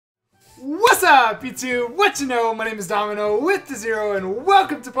What's up, YouTube? What you know? My name is Domino with the Zero, and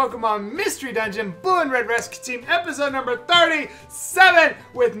welcome to Pokemon Mystery Dungeon Blue and Red Rescue Team, episode number 37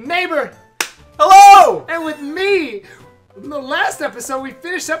 with Neighbor. Hello! And with me. In the last episode, we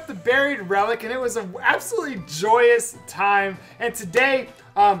finished up the buried relic, and it was an absolutely joyous time. And today,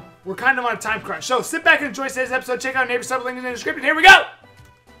 we're kind of on a time crunch. So sit back and enjoy today's episode. Check out Neighbor sub link in the description. Here we go!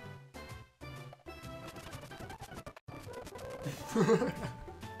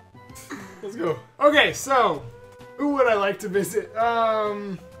 Let's go. Okay, so who would I like to visit?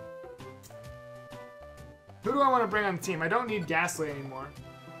 Who do I want to bring on the team? I don't need Ghastly anymore.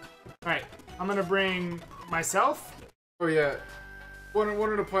 Alright, I'm gonna bring myself. Oh yeah.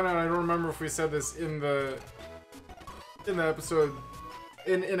 Wanted to point out, I don't remember if we said this in the episode,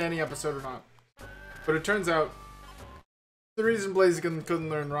 in any episode or not. But it turns out the reason Blaziken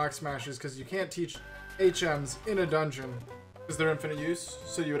couldn't learn Rock Smash is because you can't teach HMs in a dungeon because they're infinite use,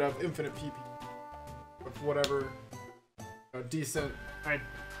 so you would have infinite PP of whatever decent. Alright,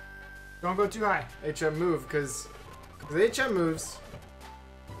 don't go too high. HM move, because HM moves,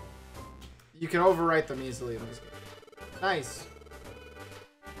 you can overwrite them easily in this game. Nice.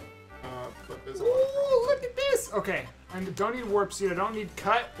 But there's a lot. Ooh, look at this! Okay, I don't need Warp Seed, I don't need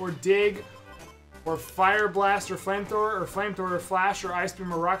Cut, or Dig, or Fire Blast, or Flamethrower, or Flash, or Ice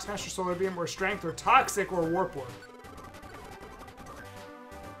Beam, or Rock Smash, or Solar Beam, or Strength, or Toxic, or Warp Orb.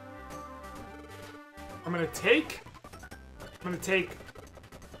 I'm gonna take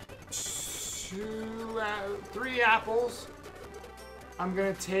 3 apples. I'm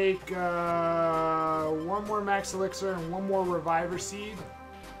gonna take 1 more Max Elixir and 1 more Reviver Seed,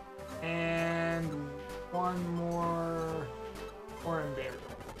 and 1 more Oran Berry.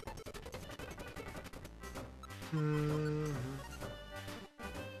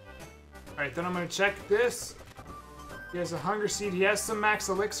 Alright, then I'm gonna check this. He has a Hunger Seed. He has some Max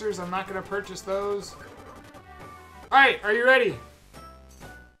Elixirs. I'm not gonna purchase those. Alright, are you ready?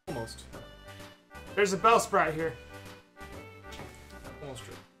 Almost. There's a Bellsprout here. Almost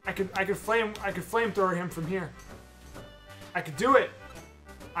true. I could flamethrower him from here. I could do it.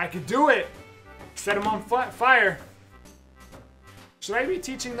 I could do it. Set him on fire. Should I be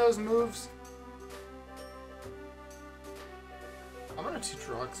teaching those moves? I'm gonna teach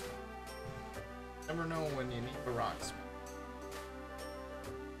Rock Smash. Never know when you need a Rock Smash.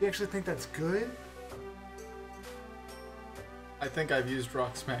 You actually think that's good? I think I've used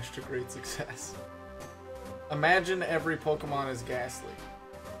Rock Smash to great success. Imagine every Pokemon is Ghastly.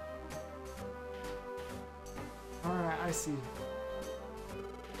 Alright, I see.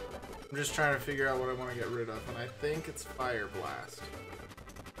 I'm just trying to figure out what I want to get rid of, and I think it's Fire Blast.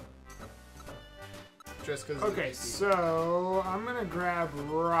 Just because. Okay, so I'm gonna grab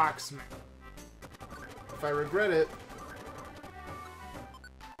Rock Smash. If I regret it.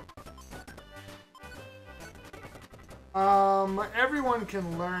 Everyone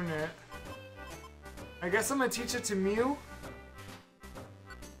can learn it. I guess I'm gonna teach it to Mew.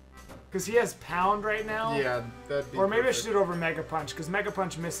 Because he has Pound right now. Yeah, that'd be Or maybe perfect. I should do it over Mega Punch, because Mega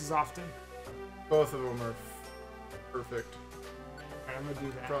Punch misses often. Both of them are perfect. Alright, I'm gonna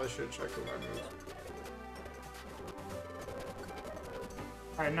do that. Probably should check what my moves.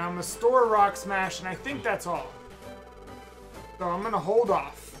 Alright, now I'm gonna store Rock Smash, and I think that's all. So I'm gonna hold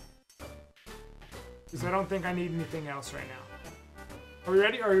off. Because I don't think I need anything else right now. Are we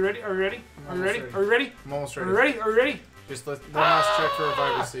ready? Are you ready? Are you ready? Are you ready? Are you ready? I'm almost Are ready. you ready? Are you ready? Just one last check for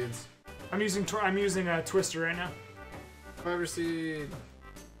Reviver Seeds. I'm using a Twister right now. Reviver Seed.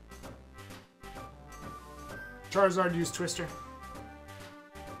 Charizard used Twister.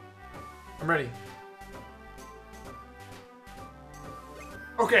 I'm ready.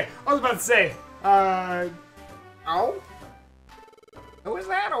 Okay, I was about to say, Oh? Who is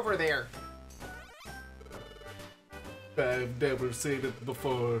that over there? I've never seen it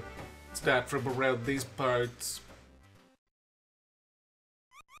before. It's not from around these parts.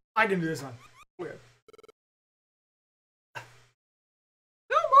 I can do this one. Where?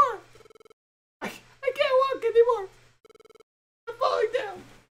 No more! I can't walk anymore! I'm falling down!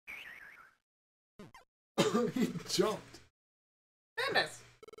 He jumped. Goodness!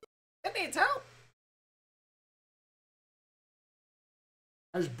 It needs help!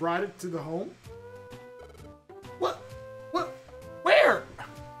 I just brought it to the home. What? What? Where?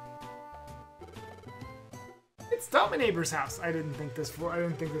 It's Dominator's house. I didn't think this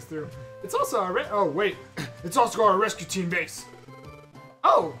through. It's also our oh wait, it's also our rescue team base.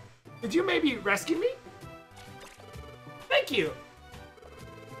 Oh, did you maybe rescue me? Thank you.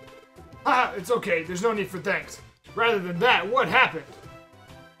 Ah, it's okay. There's no need for thanks. Rather than that, what happened?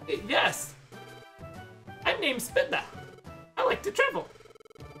 Yes. I'm named Spinda. I like to travel.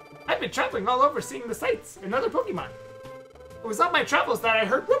 I've I've been traveling all over seeing the sights and other Pokemon. It was on my travels that I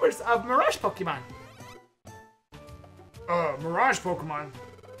heard rumors of Mirage Pokemon. Mirage Pokemon?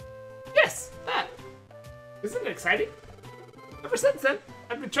 Yes, that. Isn't it exciting? Ever since then,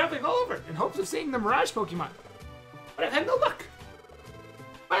 I've been traveling all over in hopes of seeing the Mirage Pokemon. But I've had no luck.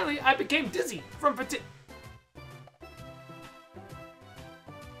 Finally, I became dizzy from fatigue.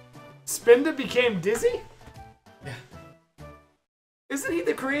 Spinda became dizzy? Yeah. Isn't he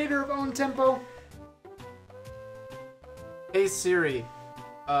the creator of Own Tempo? Hey Siri,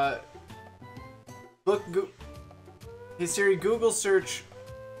 Hey Siri, Google search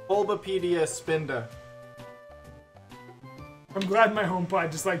Bulbapedia Spinda. I'm glad my HomePod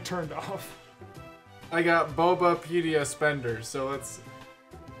just like turned off. I got Bulbapedia Spender, so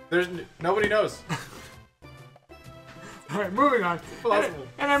nobody knows. Alright, moving on.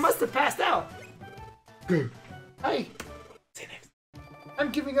 And I must have passed out. Hi. I'm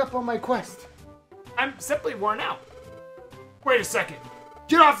giving up on my quest. I'm simply worn out. Wait a second.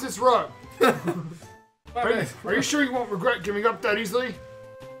 Get off this rug. Are you sure you won't regret giving up that easily?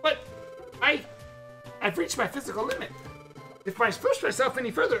 But I've reached my physical limit. If I push myself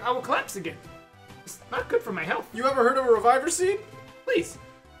any further, I will collapse again. It's not good for my health. You ever heard of a reviver seed? Please,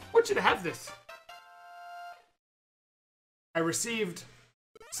 I want you to have this. I received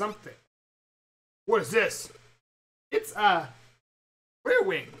something. What is this? It's a rare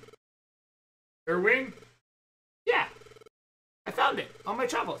wing. Rare wing? Yeah. I found it on my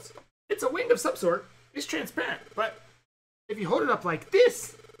travels. It's a wing of some sort. It's transparent, but if you hold it up like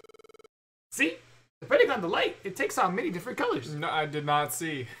this, see? Depending on the light, it takes on many different colors. No, I did not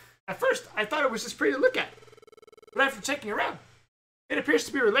see. At first, I thought it was just pretty to look at. But after checking around, it appears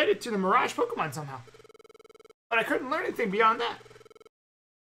to be related to the Mirage Pokemon somehow. But I couldn't learn anything beyond that.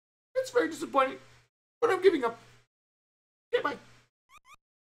 It's very disappointing, but I'm giving up. Okay, bye.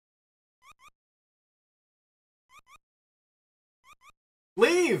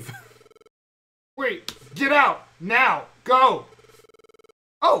 Leave! Wait, get out! Now! Go!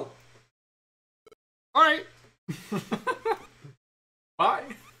 Oh! Alright. Bye.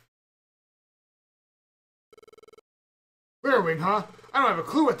 Rare Wing, huh? I don't have a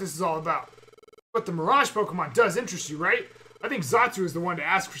clue what this is all about. But the Mirage Pokemon does interest you, right? I think Zatsu is the one to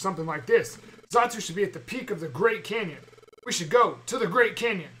ask for something like this. Zatsu should be at the peak of the Great Canyon. We should go to the Great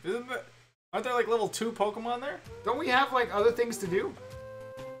Canyon. Aren't there like level 2 Pokemon there? Don't we have like other things to do?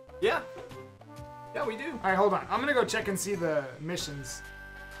 Yeah. Yeah, we do. Alright, hold on. I'm gonna go check and see the missions.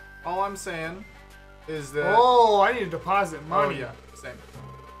 All I'm saying is that... Oh, I need to deposit money. Oh, yeah. Same.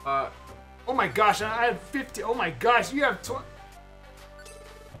 Oh my gosh, I have 50. Oh my gosh, you have 20.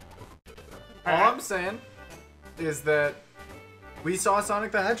 All I'm saying is that we saw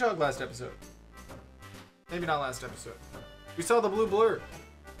Sonic the Hedgehog last episode. Maybe not last episode. We saw the blue blur.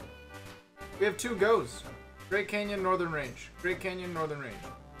 We have 2 goes. Great Canyon, Northern Range. Great Canyon, Northern Range.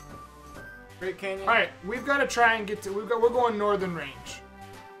 Great Canyon. Alright, we've got to try and get to... We're going Northern Range.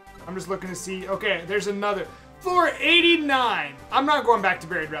 I'm just looking to see... Okay, there's another. Floor 89! I'm not going back to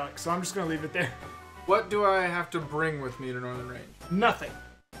Buried Relic, so I'm just going to leave it there. What do I have to bring with me to Northern Range? Nothing.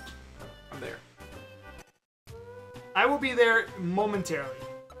 I'm there. I will be there momentarily.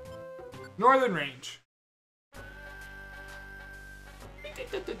 Northern Range. I can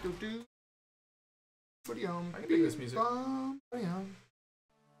dig this music.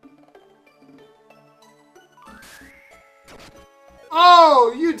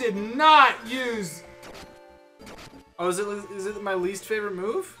 Oh, you did not use... Oh, is it my least favorite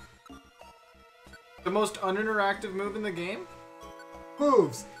move? The most uninteractive move in the game?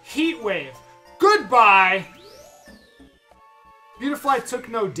 Moves. Heat Wave. Goodbye! Beautifly took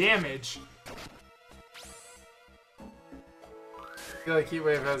no damage. I feel like Heat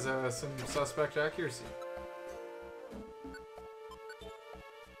Wave has some suspect accuracy.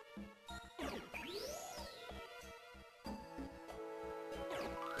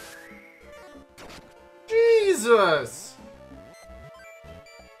 Jesus!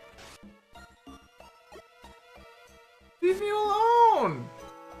 Leave me alone!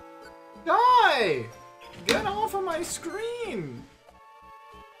 Die! Get off of my screen!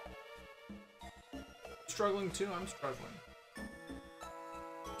 Struggling too? I'm struggling.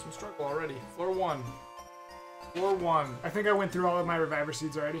 Some struggle already. Floor 1. Floor 1. I think I went through all of my Reviver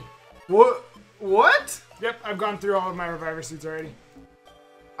Seeds already. What? What? Yep, I've gone through all of my Reviver Seeds already.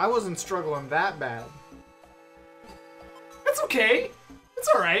 I wasn't struggling that bad. That's okay. It's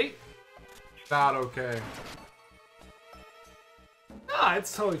alright. Not okay. Nah,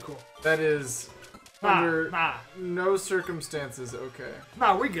 it's totally cool. That is under no circumstances okay.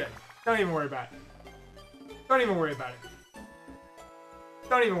 Nah, we good. Don't even worry about it. Don't even worry about it.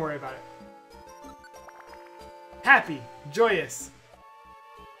 Don't even worry about it. Happy, joyous.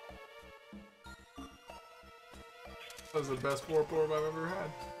 That was the best warp orb I've ever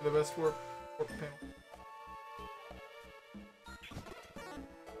had. The best warp panel.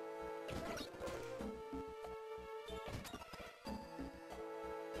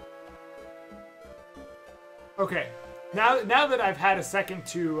 Okay, now that I've had a second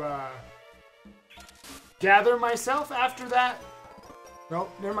to gather myself after that. No,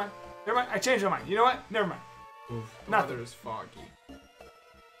 never mind. Never mind. I changed my mind. You know what? Never mind. Oof, the Nothing. weather is foggy. Does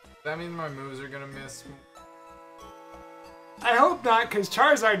that mean my moves are gonna miss me? I hope not, because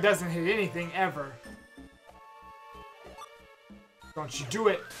Charizard doesn't hit anything ever. Don't you do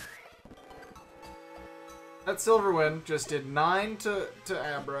it. That Silverwind just did 9 to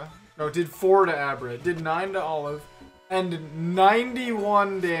Abra. No, it did 4 to Abra. It did 9 to Olive. And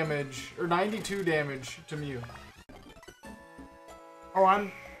 91 damage, or 92 damage to Mew. Oh,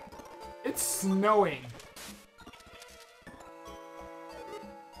 it's snowing.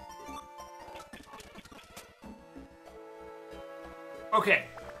 Okay.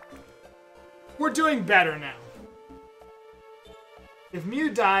 We're doing better now. If Mew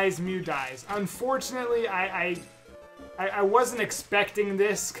dies, Mew dies. Unfortunately, I wasn't expecting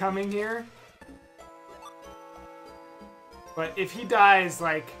this coming here. But if he dies,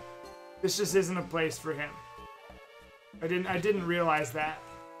 like, this just isn't a place for him. I didn't realize that.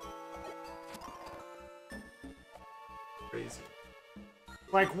 Crazy.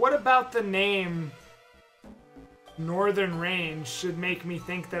 Like, what about the name Northern Range should make me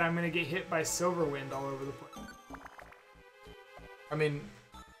think that I'm gonna get hit by Silverwind all over the place? I mean,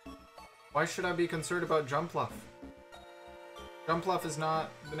 why should I be concerned about Jumpluff? Jumpluff is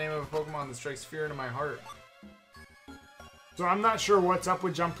not the name of a Pokemon that strikes fear into my heart. So I'm not sure what's up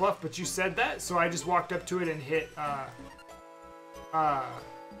with Jumpluff, but you said that, so I just walked up to it and hit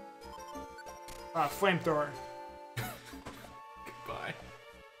Flamethrower. Goodbye.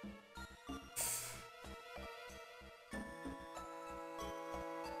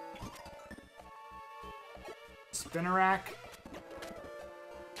 Spinnerack.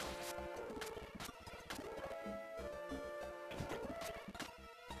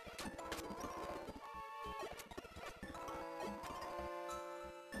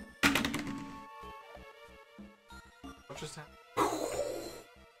 What just happened?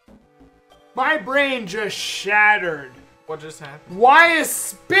 My brain just shattered. What just happened? Why is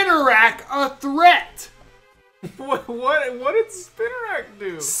Spinnerack a threat? What did Spinnerack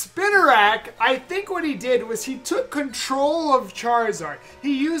do? Spinnerack, I think what he did was he took control of Charizard.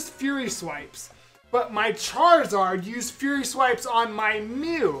 He used Fury Swipes. But my Charizard used Fury Swipes on my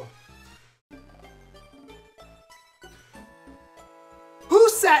Mew. Who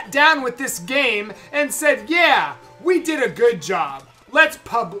sat down with this game and said, yeah, we did a good job. Let's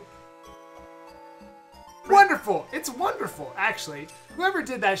Wonderful. It's wonderful, actually. Whoever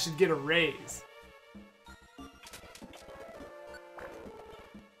did that should get a raise.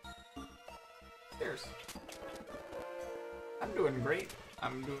 Cheers. I'm doing great.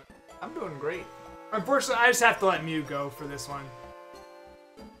 I'm doing great. Unfortunately, I just have to let Mew go for this one.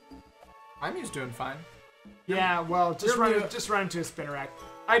 My Mew's doing fine. Yeah, well, just Your Mew- run into a Spinnerack.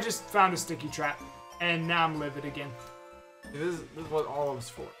 I just found a sticky trap, and now I'm livid again. This is what Olive's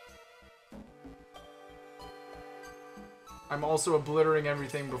for. I'm also obliterating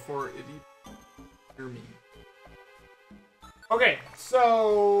everything before it even hear me. Okay,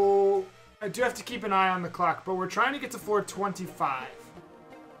 so I do have to keep an eye on the clock, but we're trying to get to 425.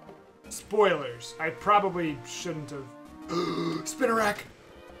 Spoilers. I probably shouldn't have. Spinnerack!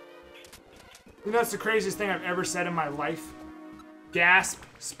 You know, that's the craziest thing I've ever said in my life. Gasp,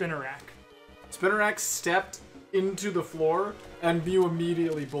 Spinnerack. Spinnerack stepped into the floor, and Mew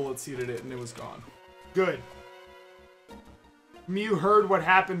immediately bullet seeded it, and it was gone. Good. Mew heard what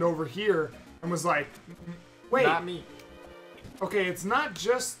happened over here and was like, wait. Not me. Okay, it's not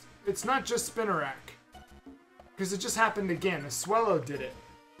just Spinnerack. Because it just happened again. A Swallow did it.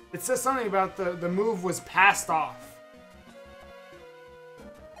 It says something about the move was passed off.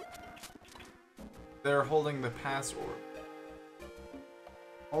 They're holding the pass orb.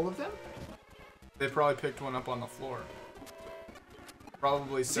 All of them? They probably picked one up on the floor.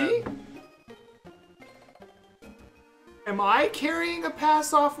 Probably said... See? Am I carrying a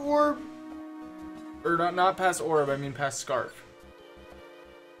pass off orb? Or not pass orb, I mean pass scarf.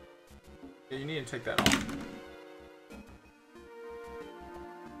 Yeah, you need to take that off.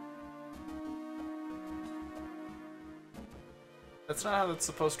 That's not how that's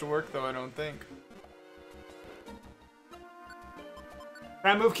supposed to work, though, I don't think.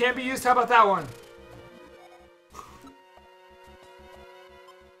 That move can't be used. How about that one?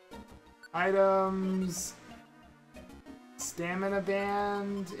 Items. Stamina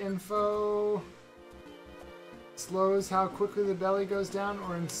band info. Slows how quickly the belly goes down,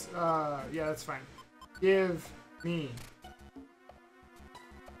 or yeah, that's fine. Give me.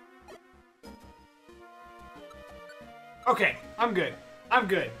 Okay, I'm good. I'm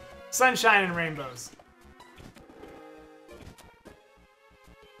good. Sunshine and rainbows.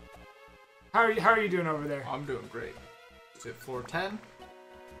 How are you doing over there? I'm doing great. It's at floor 10.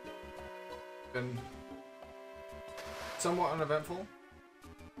 Been somewhat uneventful.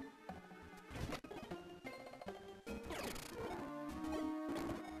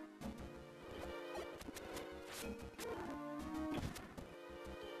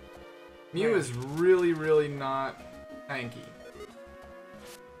 Mew is really, really not tanky.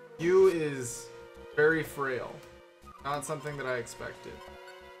 Mew is very frail. Not something that I expected.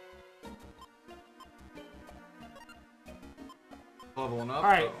 Leveling up,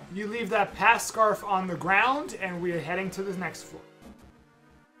 Alright, though. you leave that pass scarf on the ground, and we are heading to the next floor.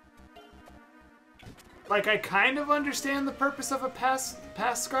 Like, I kind of understand the purpose of a pass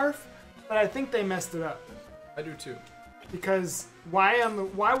scarf, but I think they messed it up. I do too. Because why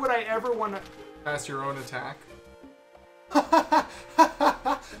would I ever want to Pass your own attack. I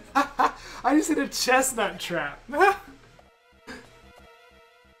just hit a chestnut trap. There's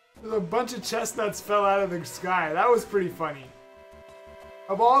a bunch of chestnuts fell out of the sky. That was pretty funny.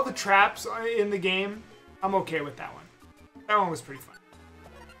 Of all the traps in the game, I'm okay with that one. That one was pretty fun.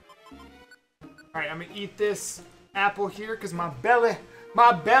 Alright, I'm gonna eat this apple here because my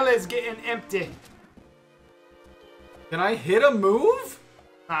belly's getting empty. Can I hit a move?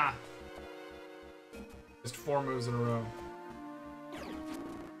 Ah. Just 4 moves in a row.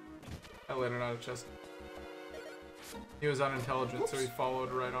 I let it out of chest. He was unintelligent, so he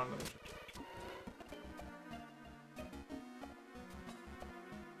followed right onto the chest.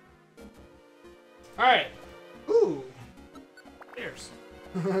 Alright. Ooh. Stairs.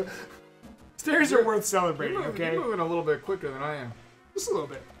 Stairs are worth celebrating, okay? You're moving a little bit quicker than I am. Just a little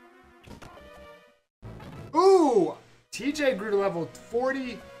bit. Ooh! TJ grew to level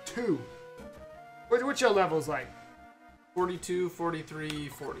 42. What's your levels like? 42, 43,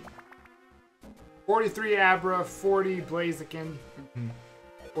 40. 43 Abra, 40 Blaziken,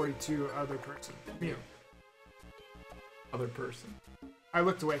 42 other person. Mew. Other person. I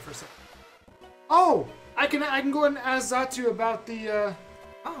looked away for a second. Oh! I can go and ask Zatu about the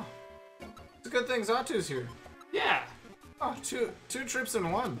Oh. It's a good thing Zatu's here. yeah. Oh, two trips in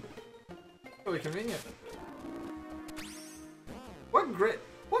one. Really convenient.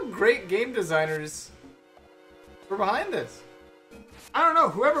 What great game designers were behind this? I don't know,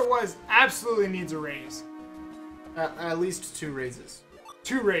 whoever it was absolutely needs a raise. At least 2 raises.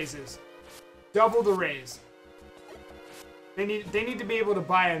 2 raises. Double the raise. They need to be able to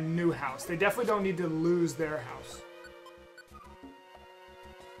buy a new house. They definitely don't need to lose their house.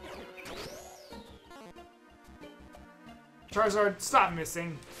 Charizard, stop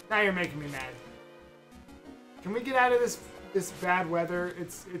missing. Now you're making me mad. Can we get out of this bad weather?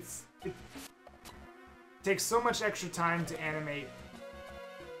 It takes so much extra time to animate.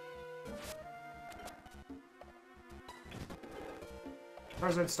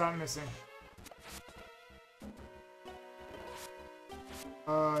 Charizard, stop missing.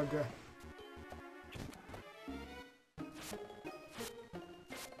 Ugh.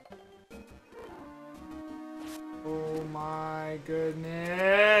 Oh my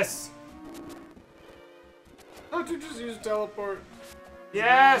goodness! Don't you just use teleport?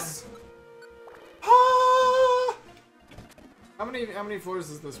 Yes! Ah! How many floors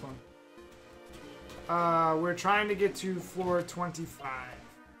is this one? We're trying to get to floor 25.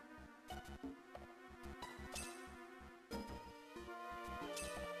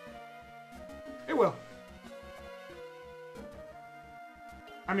 It will.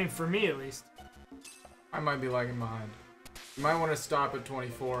 I mean, for me at least. I might be lagging behind. You might want to stop at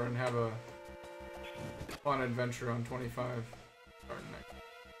 24 and have a fun adventure on 25. Starting next.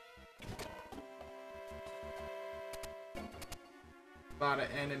 A lot of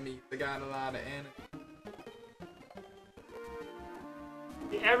enemies. I got a lot of enemies.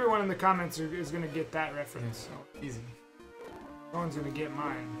 Everyone in the comments is going to get that reference. So easy. No one's going to get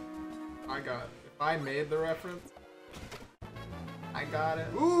mine. If I made the reference, I got it.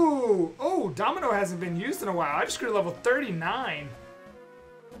 Ooh! Oh, Domino hasn't been used in a while. I just grew to level 39.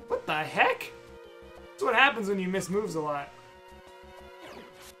 What the heck? That's what happens when you miss moves a lot.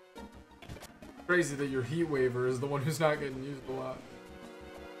 Crazy that your Heat Waver is the one who's not getting used a lot.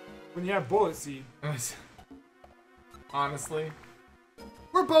 When you have Bullet Seed. Honestly.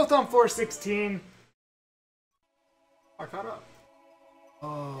 We're both on floor 16. I caught up.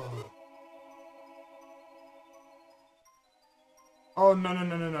 Oh. Oh, no, no,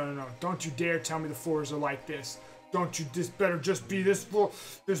 no, no, no, no, no. Don't you dare tell me the floors are like this. Don't you, this better just be this floor.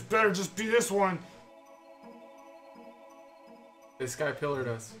 This better just be this one. They sky pillared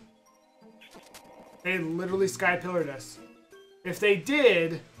us. They literally sky pillared us. If they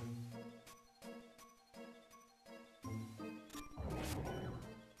did...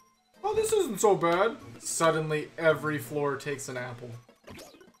 Oh, this isn't so bad. Suddenly, every floor takes an apple.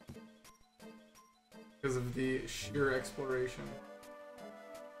 Because of the sheer exploration.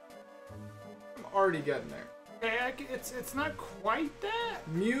 I'm already getting there. It's not quite that.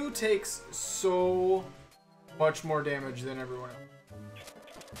 Mew takes so much more damage than everyone else.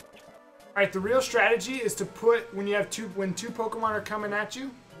 Alright, the real strategy is to put, when two Pokemon are coming at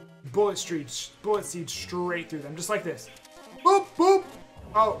you, bullet seed straight through them, just like this. Boop, boop.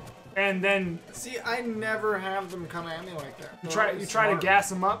 Oh, and then see, I never have them come at me like that. You try to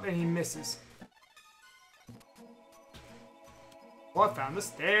gas him up and he misses. Oh, I found the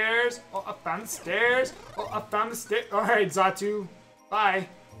stairs. Oh, I found the stairs. Oh, I found the stairs. Alright, Xatu. Bye.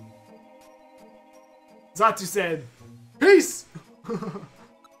 Xatu said, peace!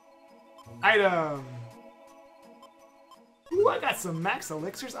 Item. Ooh, I got some max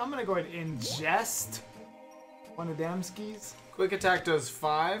elixirs. I'm gonna go ahead and ingest one of them skis. Quick attack does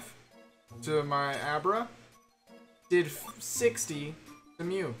 5 to my Abra. Did 60 to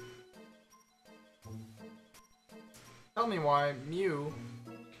Mew. Tell me why Mew...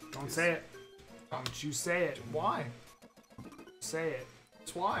 Don't say it. Don't you say it. Why? Say it.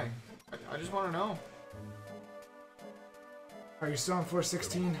 That's why. I just want to know. Are you still on floor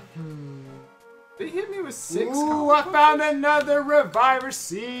 16? They hit me with 6. Ooh, I found another Reviver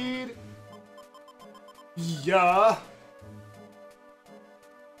Seed. Yeah.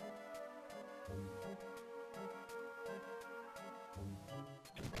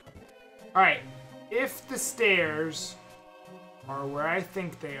 Alright. If the stairs are where I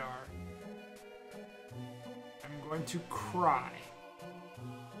think they are, I'm going to cry.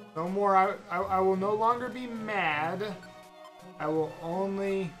 No more. I will no longer be mad. I will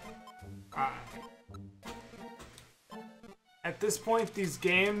only cry. At this point, these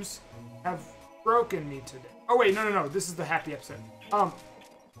games have broken me today. Oh wait, no, no, no. This is the happy episode.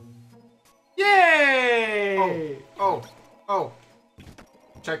 Yay! Oh.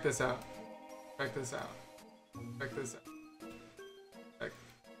 Check this out. Check this out. Check this out.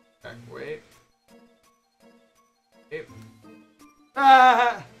 Check. Wait.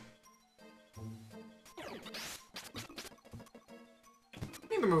 Ah! I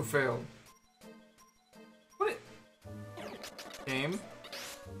think the move failed. What? Game?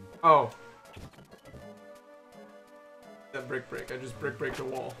 Oh. That brick break. I just brick break the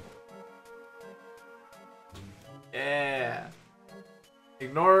wall. Yeah.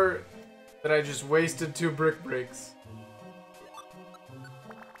 Ignore that I just wasted 2 brick breaks.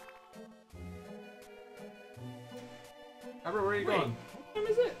 Albert, where are you going? What time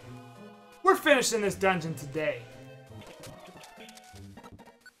is it? We're finishing this dungeon today.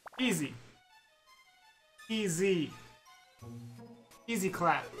 Easy. Easy. Easy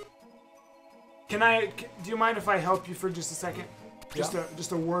clap. Do you mind if I help you for just a second?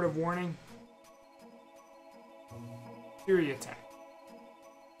 Just a word of warning. Fury attack.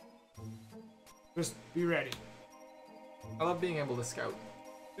 Just be ready. I love being able to scout.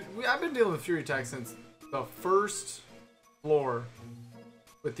 I've been dealing with Fury attack since the first floor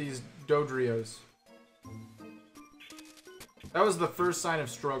with these Dodrios. That was the first sign of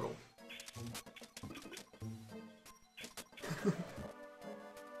struggle.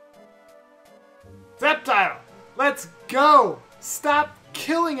 Sceptile! Let's go! Stop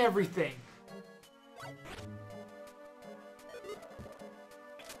killing everything!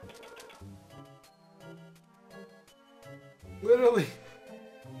 Literally,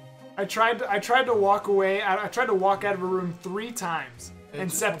 I tried to walk away. I tried to walk out of a room 3 times, and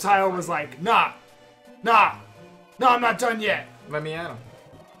Sceptile was like, "Nah, I'm not done yet." Let me at him.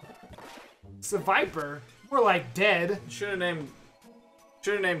 It's a Viper. We're like dead. Should have named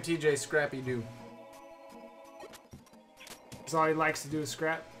TJ Scrappy Doo. That's all he likes to do is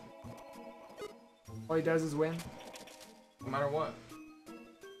scrap. All he does is win. No matter what.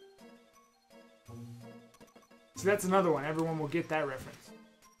 So that's another one. Everyone will get that reference.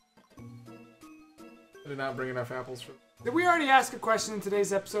 I did not bring enough apples for... Did we already ask a question in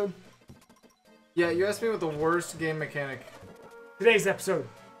today's episode? Yeah, you asked me what the worst game mechanic. Today's episode.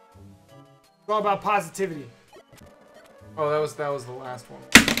 It's all about positivity. Oh, that was the last one.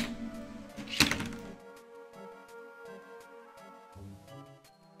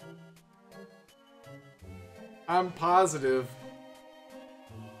 I'm positive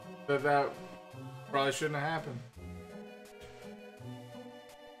that probably shouldn't have happened.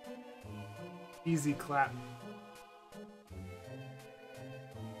 Easy clap.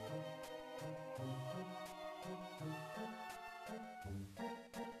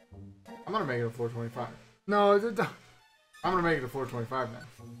 I'm gonna make it a 425. No, I'm gonna make it a 425 now.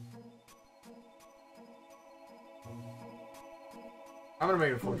 I'm gonna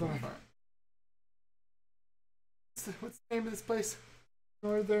make it a 425. What's the name of this place?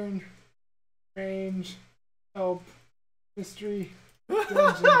 Northern Range Help Mystery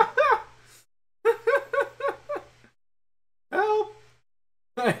Dungeon. Help!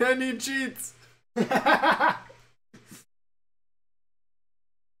 I need cheats.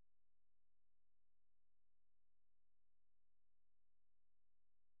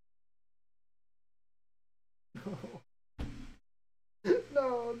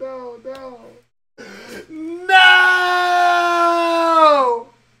 No, no, no. No!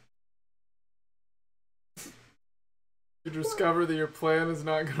 You discover that your plan is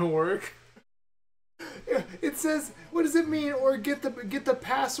not gonna work. It says, what does it mean? Or get the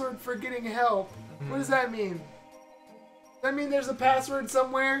password for getting help. What does that mean? Does that mean there's a password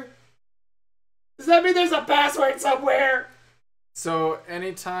somewhere? Does that mean there's a password somewhere? So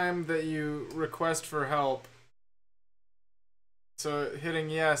anytime that you request for help, so hitting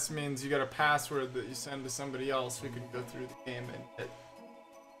yes means you got a password that you send to somebody else who can go through the game, and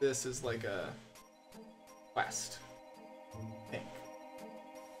this is like a quest. I think.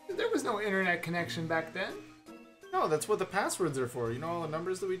 There was no internet connection back then. No, that's what the passwords are for. You know all the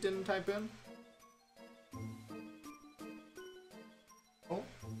numbers that we didn't type in? Oh.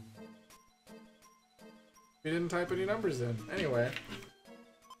 We didn't type any numbers in. Anyway.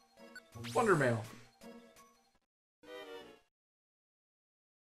 Wonder Mail.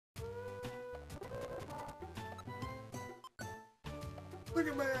 Look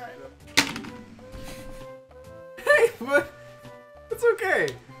at my item. Hey, but it's okay.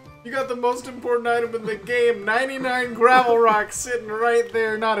 You got the most important item in the game. 99 gravel rocks sitting right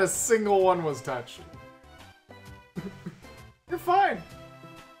there. Not a single one was touched. You're fine.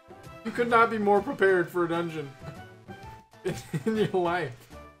 You could not be more prepared for a dungeon in your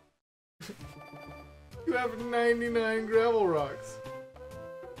life. You have 99 gravel rocks.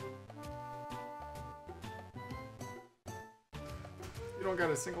 You don't got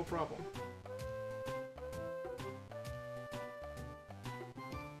a single problem.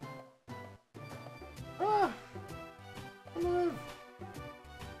 Ah! I'm alive.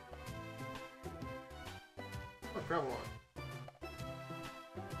 Oh, gravel rock.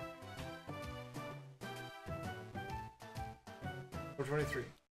 Or 23.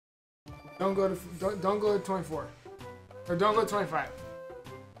 Don't go to 24. Or don't go to 25.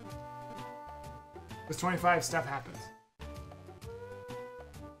 Because 25 stuff happens.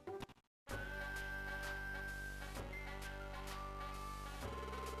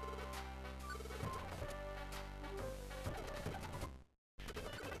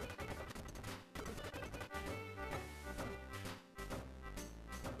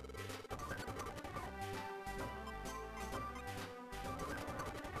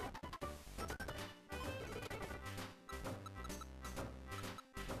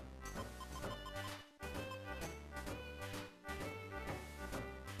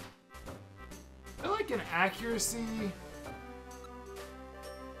 I like an accuracy.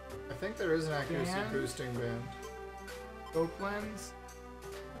 I think there is an accuracy Band? boosting band. Scope lens.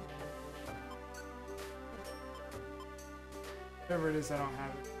 Whatever it is, I don't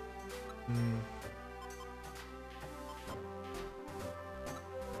have it. Hmm.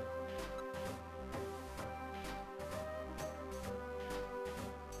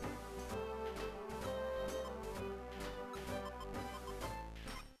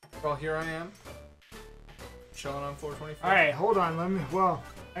 Well, here I am. Chilling on 425. Alright, hold on. Let me. Well,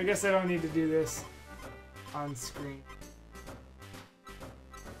 I guess I don't need to do this on screen.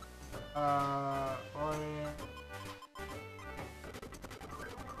 Orient.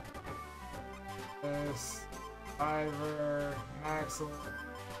 This. Fiverr. Maxwell.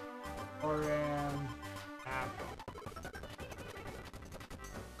 Oran. App.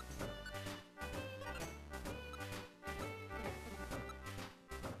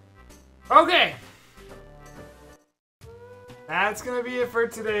 Okay. That's gonna be it for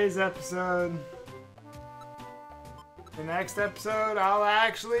today's episode. The next episode, I'll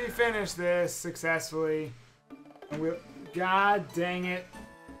actually finish this successfully. And we'll. God dang it.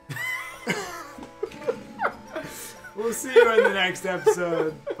 We'll see you in the next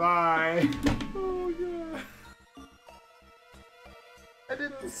episode. Bye. Oh god. I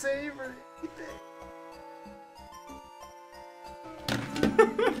didn't save or anything.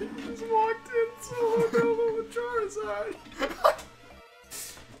 You just walked in so with Charizard.